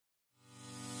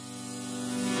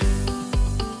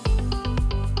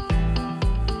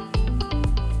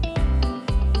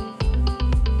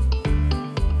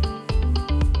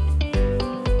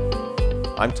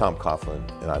I'm Tom Coughlin,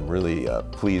 and I'm really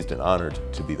pleased and honored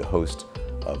to be the host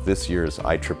of this year's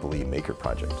IEEE Maker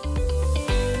Project.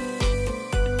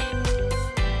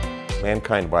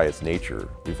 Mankind, by its nature,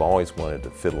 we've always wanted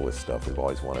to fiddle with stuff. We've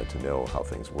always wanted to know how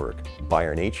things work. By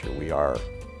our nature, we are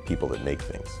people that make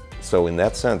things. So in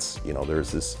that sense, you know,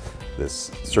 there's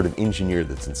this sort of engineer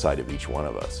that's inside of each one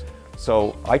of us.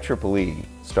 So IEEE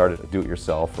started a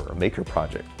do-it-yourself or a maker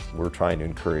project. We're trying to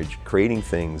encourage creating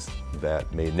things that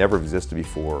may never have existed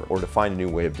before, or to find a new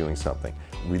way of doing something.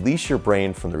 Release your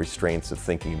brain from the restraints of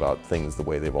thinking about things the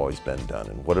way they've always been done,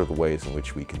 and what are the ways in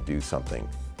which we can do something.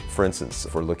 For instance,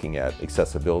 if we're looking at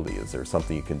accessibility, is there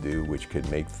something you can do which could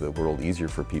make the world easier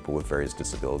for people with various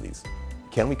disabilities?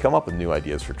 Can we come up with new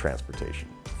ideas for transportation?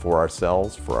 For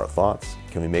ourselves, for our thoughts?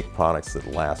 Can we make products that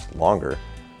last longer,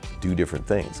 do different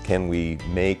things? Can we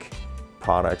make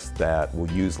products that will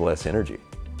use less energy?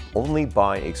 Only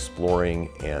by exploring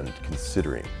and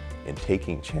considering and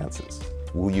taking chances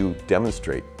will you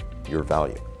demonstrate your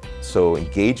value. So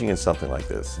engaging in something like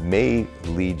this may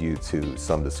lead you to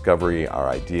some discovery or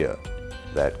idea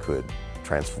that could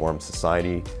transform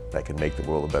society, that could make the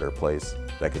world a better place,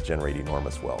 that could generate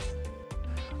enormous wealth.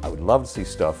 I would love to see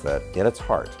stuff that, in its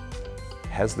heart,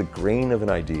 has the grain of an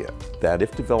idea that,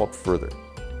 if developed further,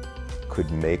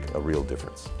 could make a real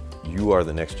difference. You are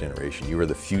the next generation. You are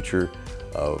the future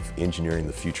of engineering,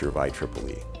 the future of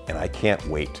IEEE. And I can't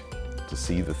wait to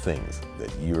see the things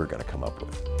that you are going to come up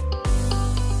with.